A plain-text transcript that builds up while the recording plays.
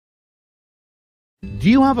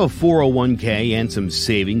Do you have a 401k and some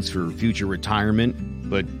savings for future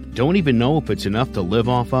retirement, but don't even know if it's enough to live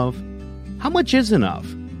off of? How much is enough?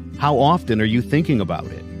 How often are you thinking about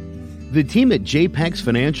it? The team at JPEX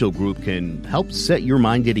Financial Group can help set your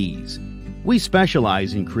mind at ease. We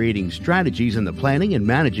specialize in creating strategies in the planning and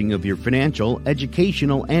managing of your financial,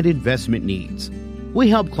 educational, and investment needs. We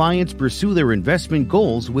help clients pursue their investment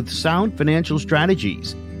goals with sound financial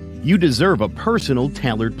strategies. You deserve a personal,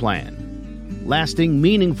 tailored plan. Lasting,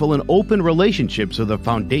 meaningful, and open relationships are the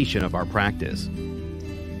foundation of our practice.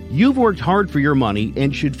 You've worked hard for your money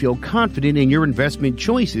and should feel confident in your investment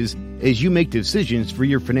choices as you make decisions for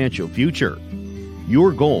your financial future.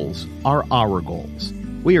 Your goals are our goals.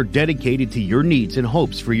 We are dedicated to your needs and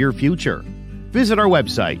hopes for your future. Visit our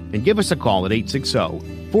website and give us a call at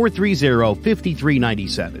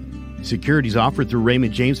 860-430-5397. Securities offered through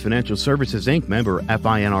Raymond James Financial Services, Inc., member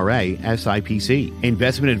FINRA, SIPC.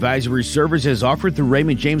 Investment advisory services offered through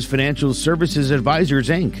Raymond James Financial Services Advisors,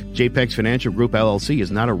 Inc. JPEX Financial Group, LLC is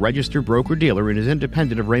not a registered broker-dealer and is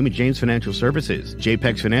independent of Raymond James Financial Services.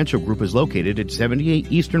 JPEX Financial Group is located at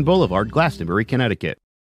 78 Eastern Boulevard, Glastonbury, Connecticut.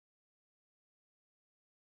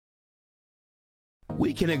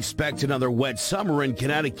 We can expect another wet summer in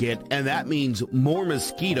Connecticut, and that means more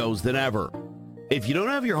mosquitoes than ever. If you don't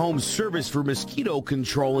have your home serviced for mosquito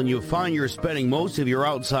control and you find you're spending most of your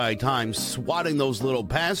outside time swatting those little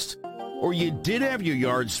pests, or you did have your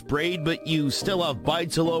yard sprayed but you still have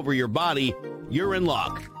bites all over your body, you're in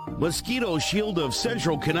luck. Mosquito Shield of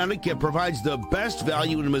Central Connecticut provides the best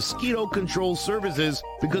value in mosquito control services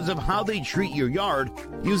because of how they treat your yard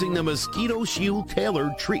using the Mosquito Shield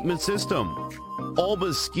tailored treatment system. All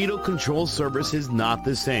mosquito control service is not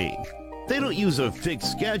the same. They don't use a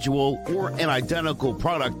fixed schedule or an identical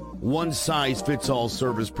product, one-size-fits-all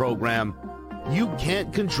service program. You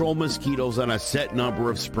can't control mosquitoes on a set number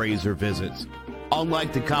of sprays or visits.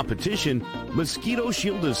 Unlike the competition, Mosquito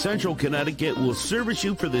Shield of Central Connecticut will service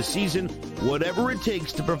you for the season, whatever it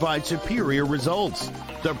takes to provide superior results.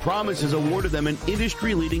 The promise has awarded them an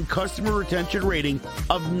industry-leading customer retention rating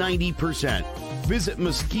of 90%. Visit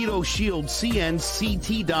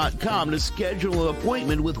MosquitoShieldCNCT.com to schedule an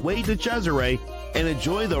appointment with Wade DeCesare and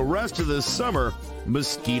enjoy the rest of the summer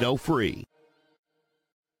mosquito-free.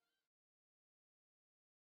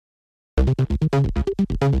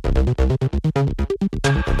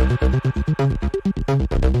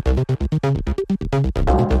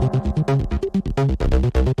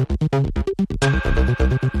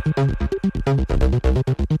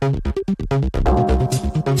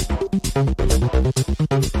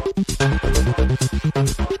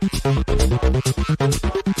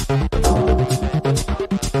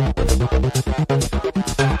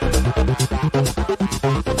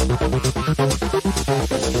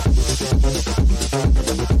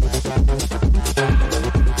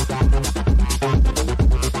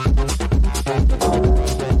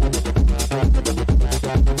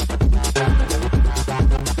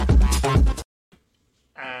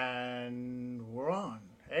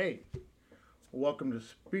 Welcome to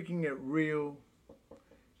Speaking It Real,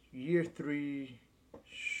 Year 3,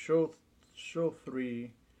 Show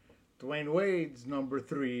 3, Dwayne Wade's number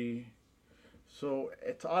 3. So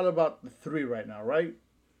it's all about the 3 right now, right?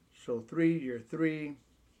 Show 3, Year 3. I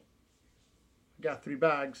got 3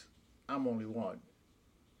 bags. I'm only one.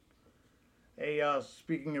 Hey,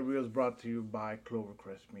 Speaking It Real is brought to you by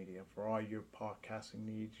Clovercrest Media. For all your podcasting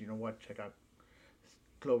needs, you know what? Check out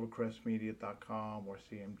clovercrestmedia.com or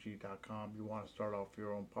cmg.com. You want to start off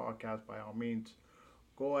your own podcast, by all means,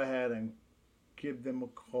 go ahead and give them a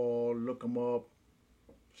call, look them up.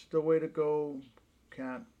 It's the way to go.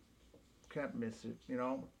 Can't miss it, you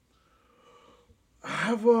know. I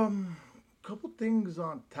have a couple things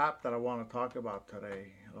on tap that I want to talk about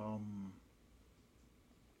today.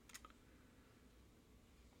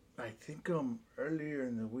 I think earlier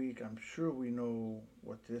in the week, I'm sure we know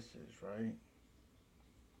what this is, right?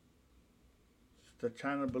 The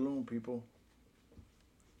China balloon, people.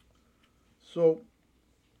 So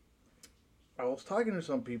I was talking to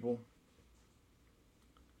some people,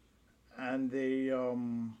 and they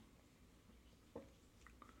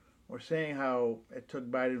were saying how it took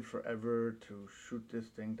Biden forever to shoot this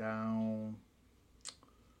thing down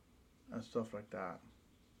and stuff like that.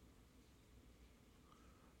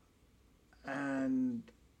 And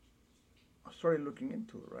I started looking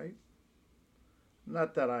into it, right?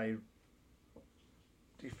 Not that I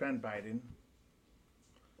defend Biden,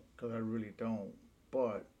 because I really don't,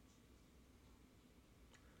 but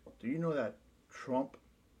do you know that Trump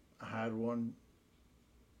had one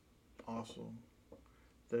also?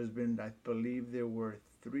 There's been, I believe there were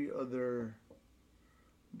 3 other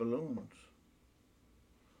balloons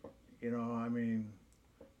I mean,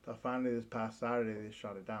 finally this past Saturday they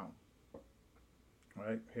shot it down.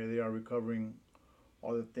 Right here they are recovering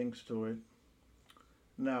all the things to it.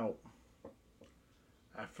 Now,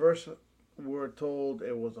 at first we were told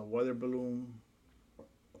it was a weather balloon.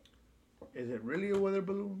 Is it really a weather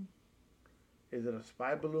balloon? Is it a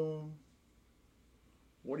spy balloon?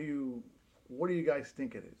 What do you guys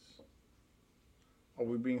think it is? Are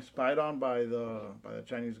we being spied on by the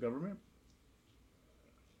Chinese government?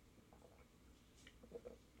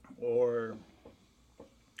 Or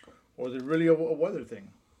is it really a weather thing?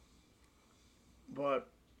 But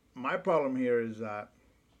my problem here is that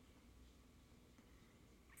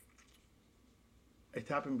it's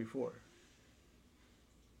happened before.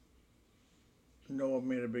 No one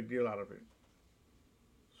made a big deal out of it.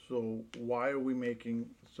 So why are we making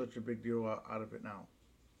such a big deal out of it now?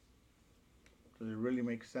 Does it really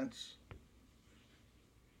make sense?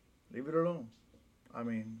 Leave it alone. I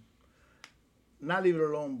mean, not leave it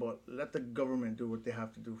alone, but let the government do what they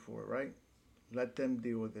have to do for it, right? Let them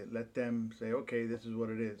deal with it. Let them say, okay, this is what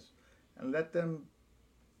it is. And let them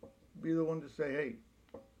be the one to say, hey,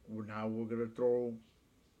 now we're going to throw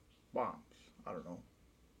bombs. I don't know.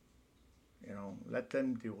 Let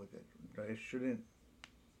them deal with it. It shouldn't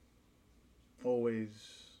always...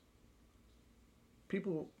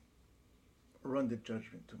 People run the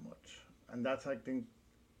judgment too much. And that's, I think,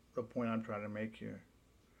 the point I'm trying to make here.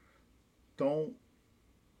 Don't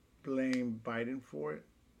blame Biden for it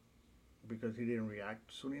because he didn't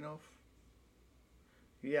react soon enough.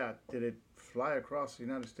 Yeah, did it fly across the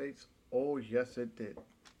United States? Oh, yes, it did.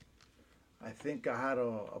 I think I had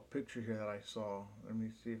a picture here that I saw. Let me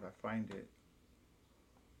see if I find it.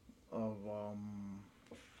 Of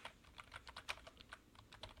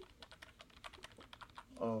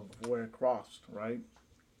where it crossed, right?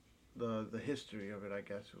 The history of it, I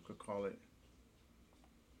guess you could call it.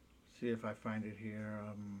 See if I find it here.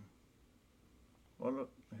 Well,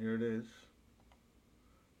 look, here it is.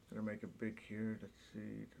 Gonna make it big here. Let's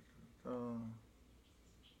see.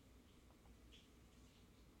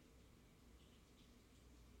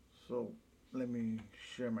 So let me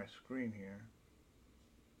share my screen here.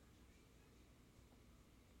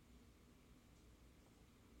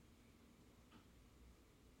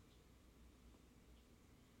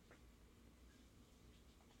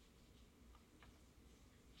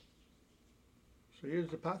 So here's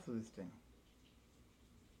the path of this thing.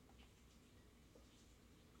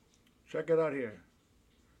 Check it out here.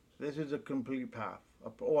 This is a complete path,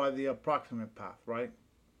 or the approximate path, right?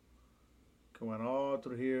 It went all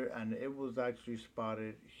through here, and it was actually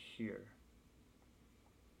spotted here.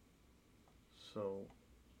 So,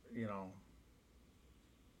 I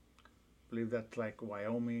believe that's like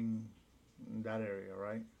Wyoming, that area,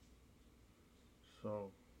 right?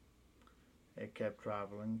 So it kept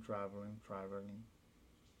traveling,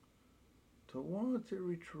 to once it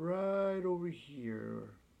reached right over here,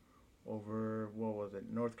 over, what was it,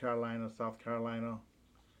 North Carolina, South Carolina,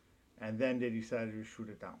 and then they decided to shoot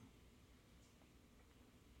it down.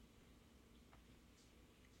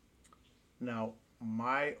 Now,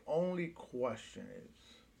 my only question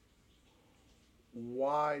is,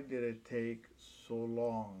 why did it take so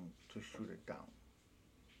long to shoot it down?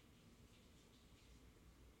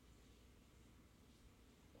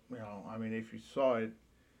 I mean, if you saw it,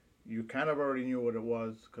 you kind of already knew what it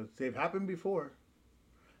was because they've happened before.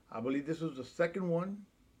 I believe this was the second one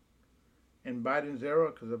in Biden's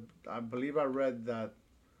era because I believe I read that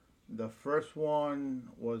the first one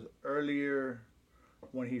was earlier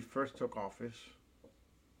when he first took office.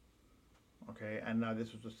 Okay, and now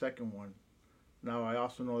this was the second one. Now I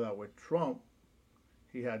also know that with Trump,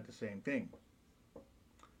 he had the same thing.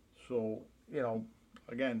 So,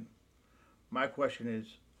 again, my question is,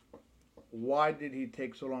 why did he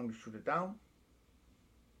take so long to shoot it down?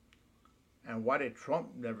 And why did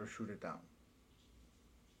Trump never shoot it down?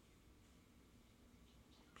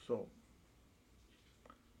 So,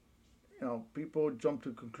 people jump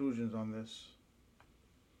to conclusions on this.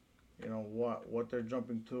 What they're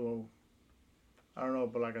jumping to, I don't know,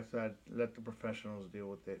 but like I said, let the professionals deal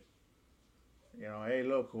with it. Hey,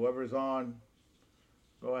 look, whoever's on,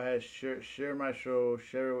 go ahead, share my show,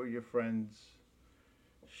 share it with your friends,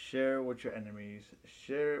 share it with your enemies,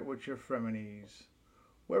 share it with your frenemies,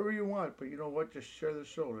 wherever you want. But you know what? Just share the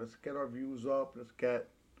show. Let's get our views up. Let's get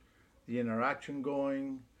the interaction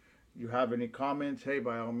going. You have any comments? Hey,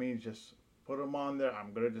 by all means, just put them on there.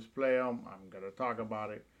 I'm going to display them. I'm going to talk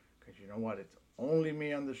about it. Because you know what? It's only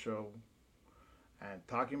me on the show. And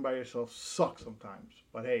talking by yourself sucks sometimes.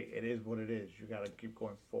 But hey, it is what it is. You got to keep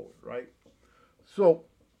going forward, right? So,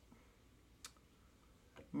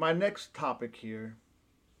 my next topic here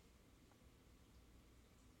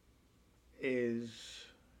is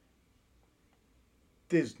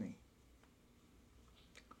Disney.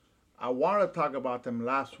 I wanted to talk about them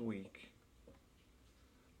last week,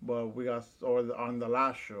 but we got or on the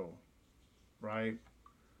last show, right?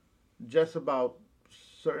 Just about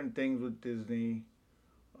certain things with Disney,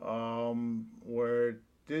 where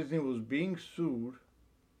Disney was being sued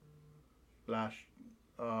last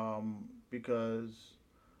because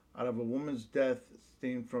out of a woman's death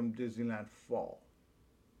seen from Disneyland Fall,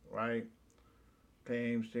 right?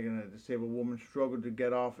 Claims taking a disabled woman struggled to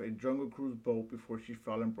get off a Jungle Cruise boat before she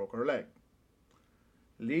fell and broke her leg,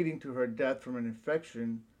 leading to her death from an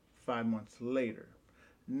infection 5 months later.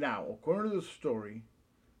 Now, according to the story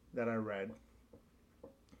that I read,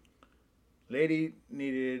 lady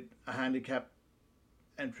needed a handicap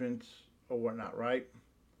entrance or whatnot, right?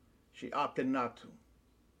 She opted not to.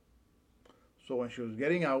 So when she was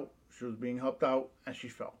getting out, she was being helped out and she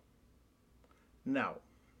fell. Now,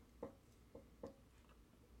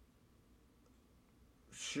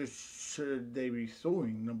 should they be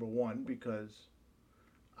suing? Number one, because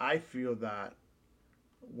I feel that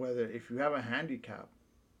whether if you have a handicap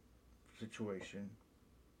situation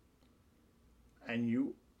and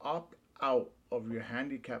you opt out of your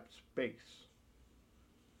handicapped space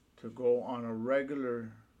to go on a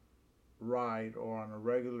regular ride or on a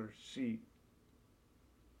regular seat,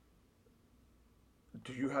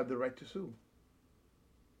 do you have the right to sue?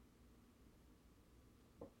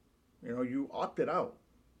 You know, you opted out.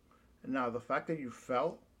 And now the fact that you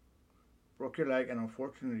fell, broke your leg, and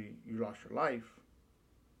unfortunately you lost your life,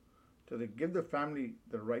 do they give the family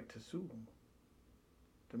the right to sue?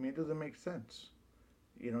 To me, it doesn't make sense.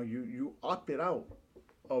 You know, you opted out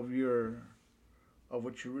of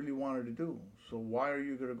what you really wanted to do. So why are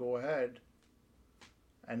you going to go ahead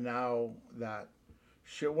and now that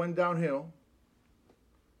shit went downhill,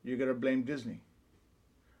 you're going to blame Disney?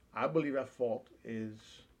 I believe at fault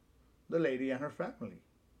is the lady and her family,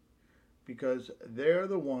 because they're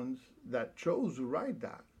the ones that chose to ride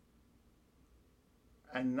that,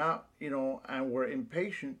 and not, you know, and were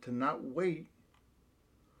impatient to not wait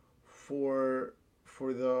for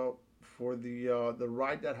the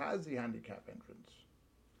ride that has the handicap entrance.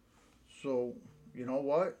 So you know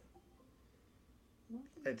what?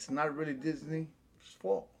 It's not really Disney's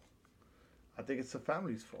fault. I think it's the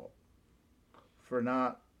family's fault for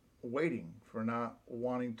not waiting, for not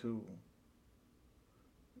wanting to,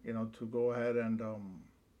 you know, to go ahead and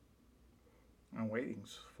waiting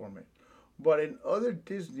for it. But in other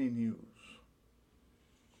Disney news,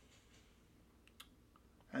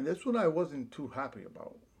 and this one I wasn't too happy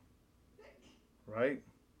about, right?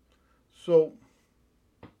 So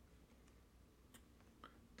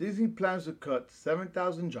Disney plans to cut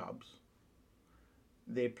 7,000 jobs.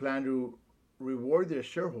 They plan to reward their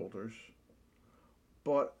shareholders,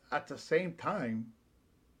 but at the same time,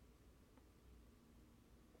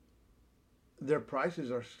 their prices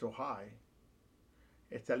are still high.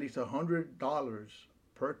 It's at least $100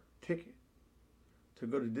 per ticket to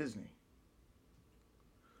go to Disney.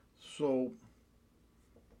 So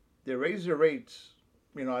they raised their rates,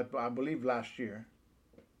 you know, I believe last year.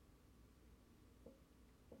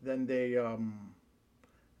 Then they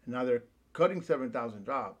now they're cutting 7,000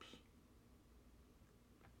 jobs.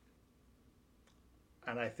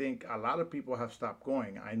 And I think a lot of people have stopped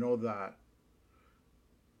going. I know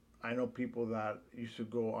people that used to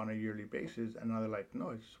go on a yearly basis, and now they're like, no,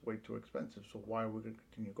 it's way too expensive. So why are we going to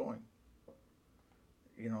continue going?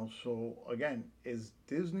 You know, so again, is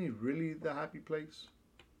Disney really the happy place?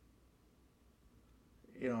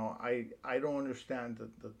 You know, I don't understand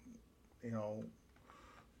the you know,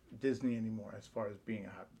 Disney anymore as far as being a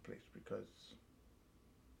happy place, because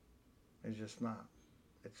it's just not.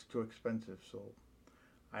 It's too expensive. So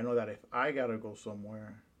I know that if I gotta go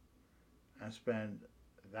somewhere and spend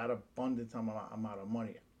that abundant amount of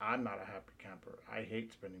money, I'm not a happy camper. I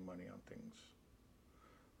hate spending money on things.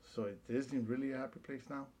 So is Disney really a happy place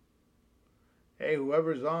now? Hey,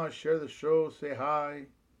 whoever's on, share the show, say hi,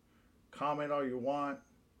 comment all you want.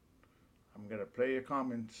 I'm gonna play your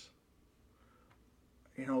comments.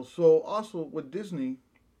 You know, so also with Disney,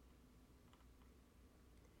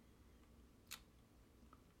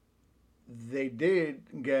 they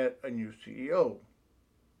did get a new CEO.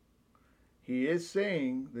 He is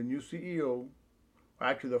saying, the new CEO, or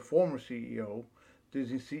actually the former CEO,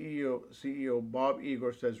 Disney CEO Bob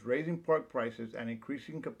Iger says raising park prices and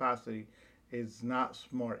increasing capacity is not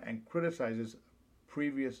smart, and criticizes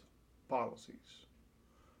previous policies.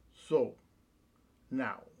 So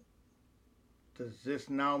now, does this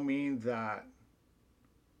now mean that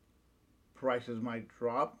prices might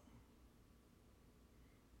drop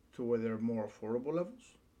to where they're more affordable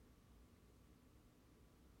levels?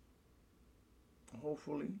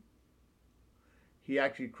 hopefully. He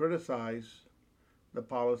actually criticized the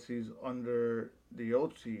policies under the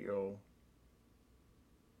old CEO.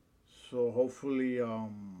 So hopefully, we'll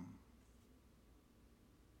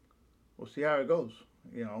see how it goes.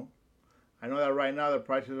 You know, I know that right now the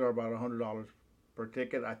prices are about $100 per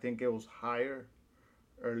ticket. I think it was higher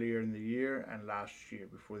earlier in the year and last year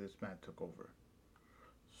before this man took over.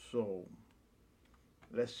 So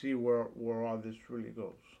let's see where all this really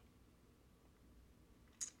goes.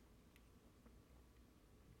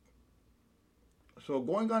 So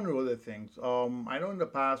going on to other things, I know in the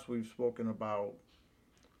past we've spoken about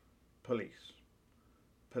police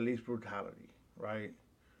brutality, right?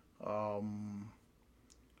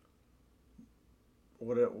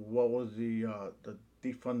 What was the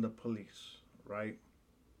defund the police, right?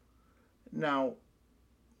 Now,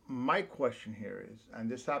 my question here is, and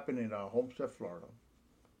this happened in Homestead, Florida.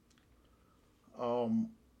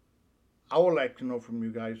 I would like to know from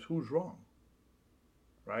you guys who's wrong,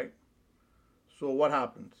 right? So what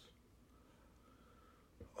happens?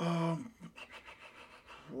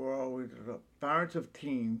 Well, parents of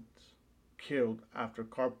teens killed after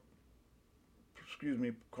car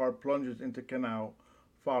plunges into canal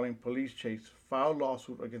following police chase, filed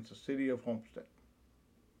lawsuit against the city of Homestead.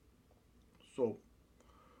 So,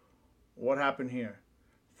 what happened here?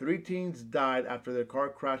 3 teens died after their car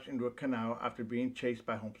crashed into a canal after being chased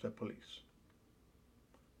by Homestead police.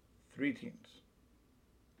 3 teens.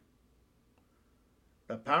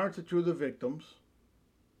 The parents of 2 of the victims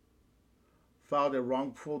filed a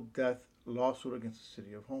wrongful death lawsuit against the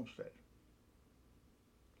city of Homestead.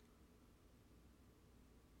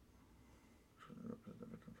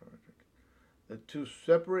 The 2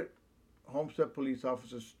 separate Homestead police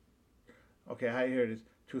officers, okay, here it is.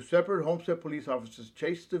 2 separate Homestead police officers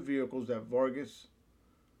chased the vehicles that Vargas,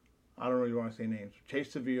 I don't really want to say names,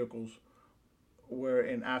 chased the vehicles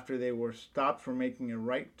wherein after they were stopped for making a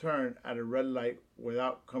right turn at a red light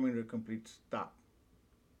without coming to a complete stop.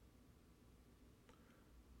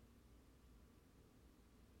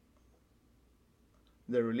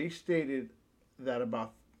 The release stated that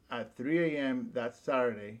about at 3 a.m. that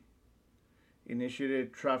Saturday, initiated a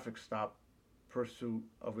traffic stop pursuit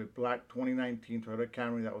of a black 2019 Toyota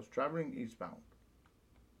Camry that was traveling eastbound.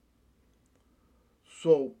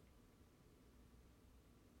 So,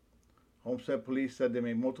 Homestead police said they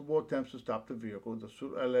made multiple attempts to stop the vehicle. The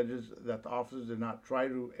suit alleges that the officers did not try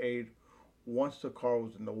to aid once the car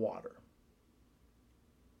was in the water.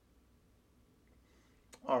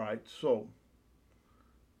 Alright, so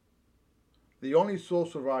the only sole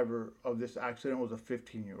survivor of this accident was a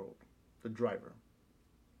 15-year-old, the driver.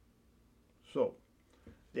 So,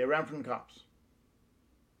 they ran from the cops.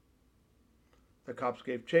 The cops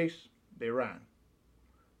gave chase, they ran.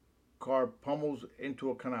 Car pummels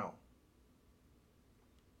into a canal.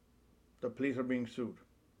 The police are being sued.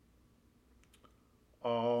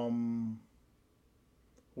 Who's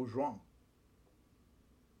wrong?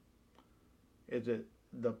 Is it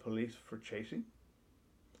the police for chasing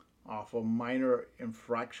off a minor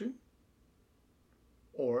infraction,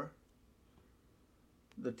 or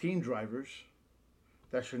the teen drivers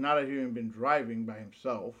that should not have even been driving by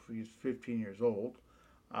himself? He's 15 years old.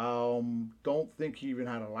 Don't think he even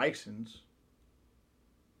had a license.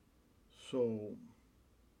 So,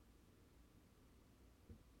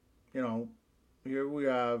 you know, here we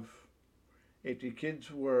have, if the kids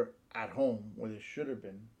were at home where they should have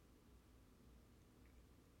been,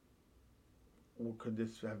 well, could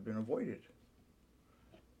this have been avoided?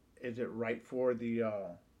 Is it right for the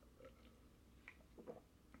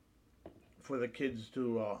kids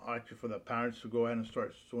to actually for the parents to go ahead and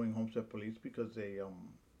start suing Homestead police because they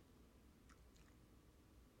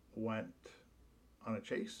went on a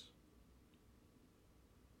chase?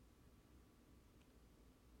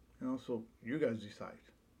 You know, so you guys decide.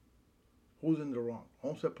 Who's in the wrong?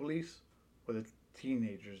 Homestead police or the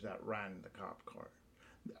teenagers that ran the cop car?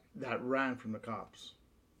 That ran from the cops.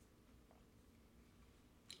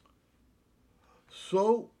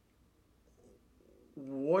 So,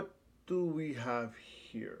 what do we have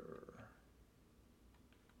here?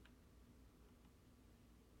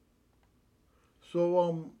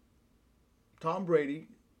 So, Tom Brady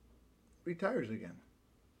retires again.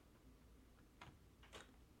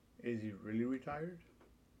 Is he really retired?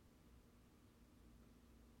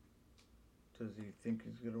 Does he think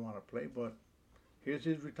he's going to want to play? But here's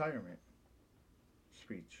his retirement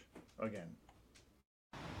speech again.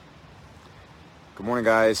 Good morning,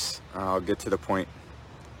 guys. I'll get to the point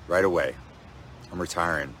right away. I'm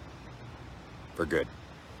retiring for good.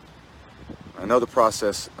 I know the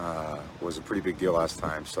process was a pretty big deal last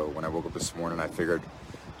time, so when I woke up this morning, I figured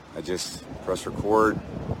I just press record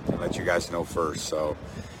and let you guys know first. So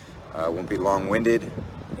I won't be long-winded.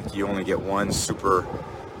 You only get one super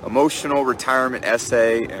emotional retirement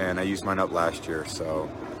essay, and I used mine up last year. So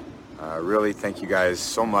really thank you guys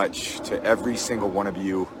so much, to every single one of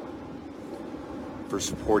you, for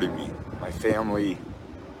supporting me, my family,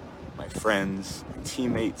 my friends, my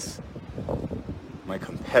teammates, my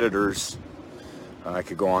competitors. I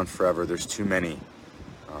could go on forever. There's too many.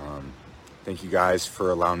 Thank you guys for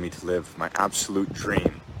allowing me to live my absolute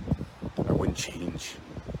dream. I wouldn't change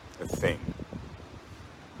a thing.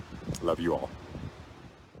 Love you all.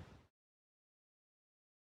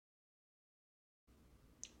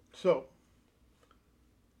 So,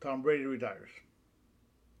 Tom Brady retires.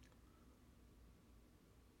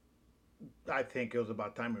 I think it was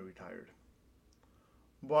about time he retired.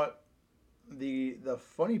 But the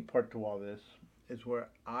funny part to all this is where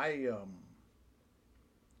I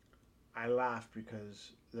laugh,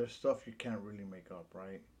 because there's stuff you can't really make up,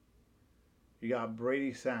 right? You got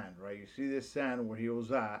Brady sand, right? You see this sand where he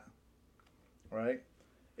was at, right?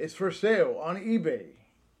 It's for sale on eBay.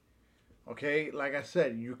 Okay, like I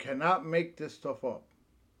said, you cannot make this stuff up.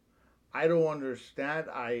 I don't understand.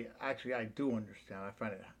 I do understand.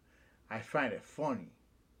 I find it funny.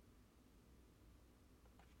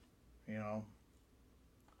 You know,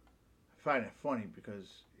 I find it funny because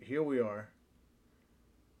here we are,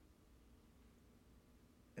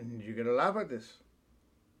 and you're gonna laugh at this.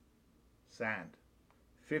 Sand,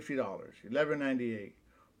 $50, $11.98,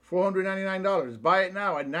 $499. Buy it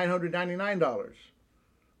now at $999,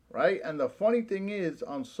 right? And the funny thing is,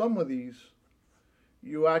 on some of these,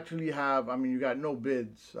 you actually have. I mean, you got no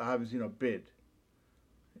bids. I haven't seen a bid.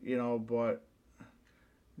 You know, but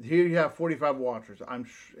here you have 45 watchers. I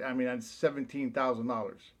mean, that's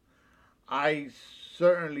 $17,000. I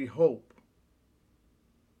certainly hope,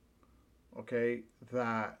 okay,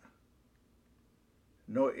 that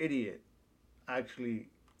no idiot actually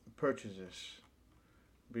purchases,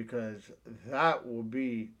 because that will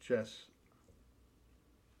be just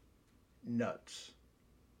nuts.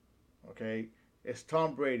 Okay, it's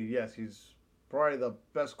Tom Brady. Yes, he's probably the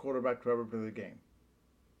best quarterback to ever play the game.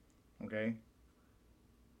 Okay,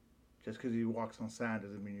 just because he walks on sand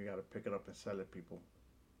doesn't mean you got to pick it up and sell it, people.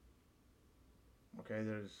 Okay,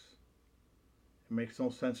 it makes no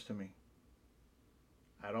sense to me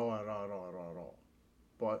at all, at all, at all, at all, at all.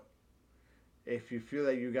 But if you feel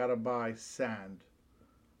that you gotta buy sand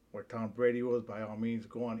where Tom Brady was, by all means,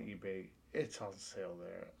 go on eBay. It's on sale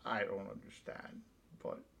there. I don't understand,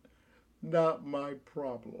 but not my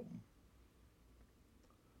problem.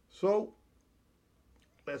 So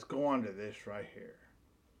let's go on to this right here.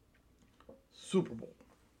 Super Bowl.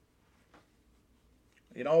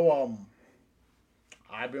 You know,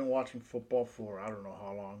 I've been watching football for I don't know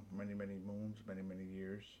how long, many, many moons, many, many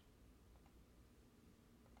years.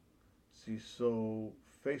 See, so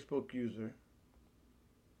Facebook user.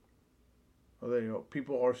 Oh, there you go.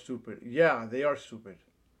 People are stupid. Yeah, they are stupid.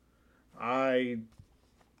 I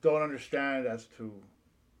don't understand as to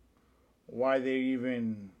why they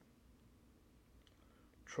even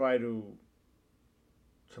try to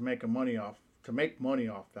make money off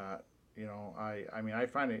that. You know, I mean, I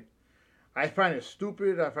find it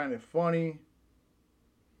stupid. I find it funny.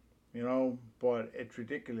 You know, but it's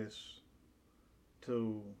ridiculous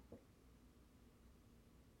to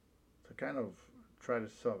kind of try to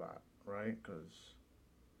sell that, right? Because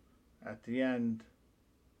at the end,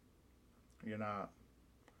 you're not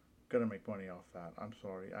gonna make money off that. I'm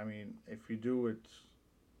sorry. I mean, if you do,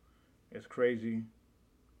 it's crazy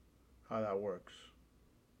how that works.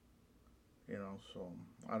 You know, so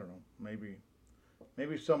I don't know. Maybe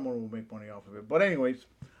someone will make money off of it. But anyways,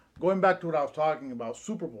 going back to what I was talking about,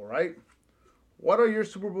 Super Bowl, right? What are your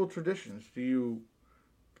Super Bowl traditions? Do you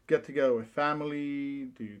get together with family?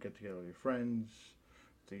 Do you get together with your friends?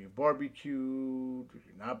 Do you barbecue? Do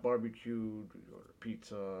you not barbecue? Do you order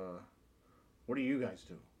pizza? What do you guys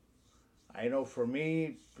do? I know for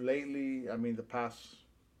me, lately, I mean, the past,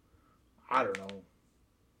 I don't know,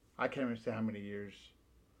 I can't even say how many years.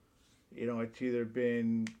 You know, it's either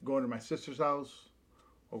been going to my sister's house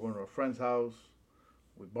or going to a friend's house.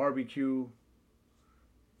 We barbecue.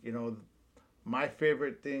 You know, my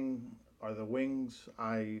favorite thing are the wings.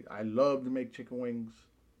 I love to make chicken wings.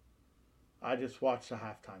 I just watched the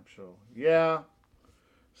halftime show. Yeah,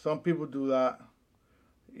 some people do that.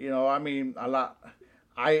 You know, I mean, a lot.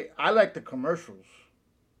 I like the commercials.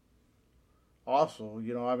 Also,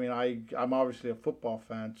 you know, I mean, I'm obviously a football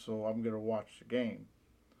fan, so I'm gonna watch the game.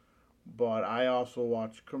 But I also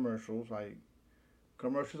watch commercials.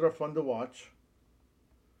 Commercials are fun to watch.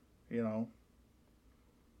 You know,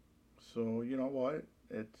 so you know what?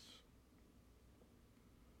 It's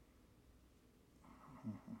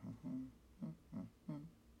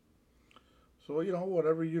so,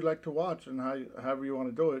 whatever you like to watch and however you want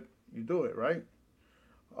to do it, you do it, right?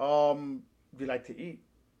 Do you like to eat?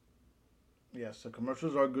 Yes, the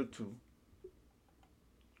commercials are good too.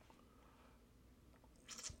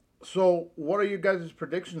 So, what are you guys'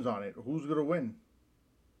 predictions on it? Who's going to win?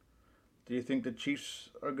 Do you think the Chiefs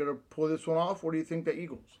are going to pull this one off, or do you think the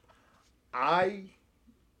Eagles? I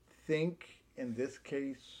think, in this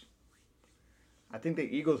case, I think the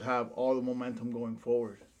Eagles have all the momentum going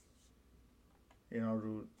forward,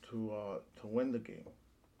 to win the game.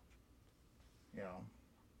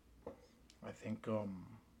 I think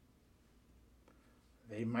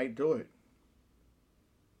they might do it.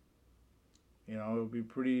 It would be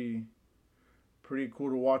pretty cool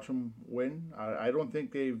to watch them win. I don't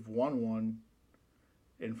think they've won one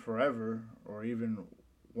in forever, or even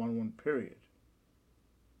won one period.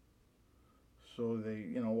 So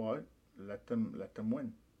they, what? Let them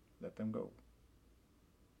win. Let them go.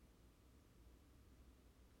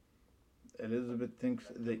 Elizabeth thinks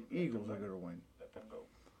the Eagles are going to win. Let them go.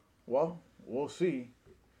 Well, we'll see.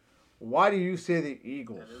 Why do you say the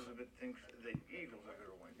Eagles? Elizabeth thinks the Eagles are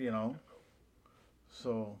going to win.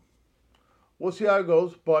 So we'll see how it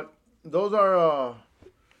goes. But those are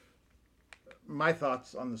my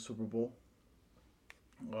thoughts on the Super Bowl.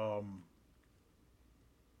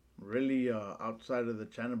 Really, outside of the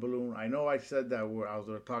China balloon. I know I said that I was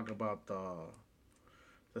going to talk about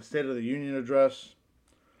the State of the Union address.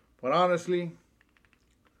 But honestly,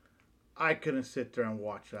 I couldn't sit there and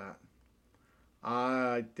watch that.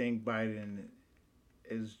 I think Biden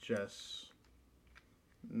is just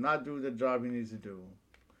not doing the job he needs to do.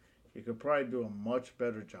 He could probably do a much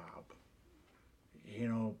better job.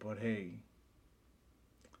 But hey,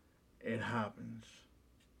 it happens.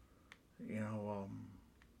 See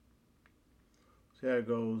how it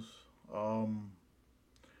goes.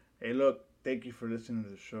 Hey, look, thank you for listening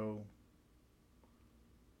to the show.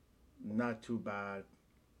 Not too bad.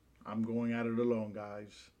 I'm going at it alone,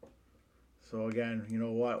 guys. So again, you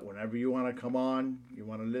know what? Whenever you want to come on, you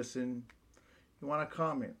want to listen, you want to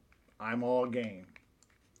comment, I'm all game.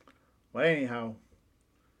 But anyhow,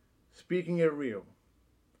 Speaking It Real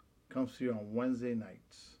comes to you on Wednesday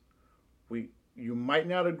nights. You might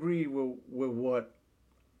not agree with what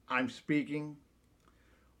I'm speaking,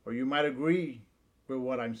 or you might agree with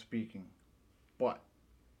what I'm speaking. But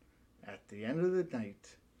at the end of the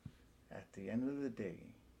night, at the end of the day,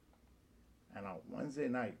 and on Wednesday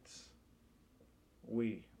nights,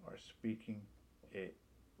 we are Speaking It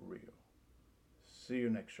Real. See you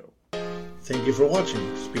next show. Thank you for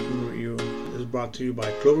watching. Speaking It Real is brought to you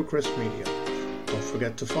by Clovercrest Media. Don't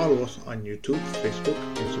forget to follow us on YouTube, Facebook,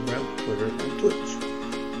 Instagram, Twitter, and Twitch.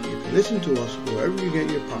 You can listen to us wherever you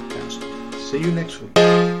get your podcast. See you next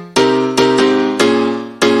week.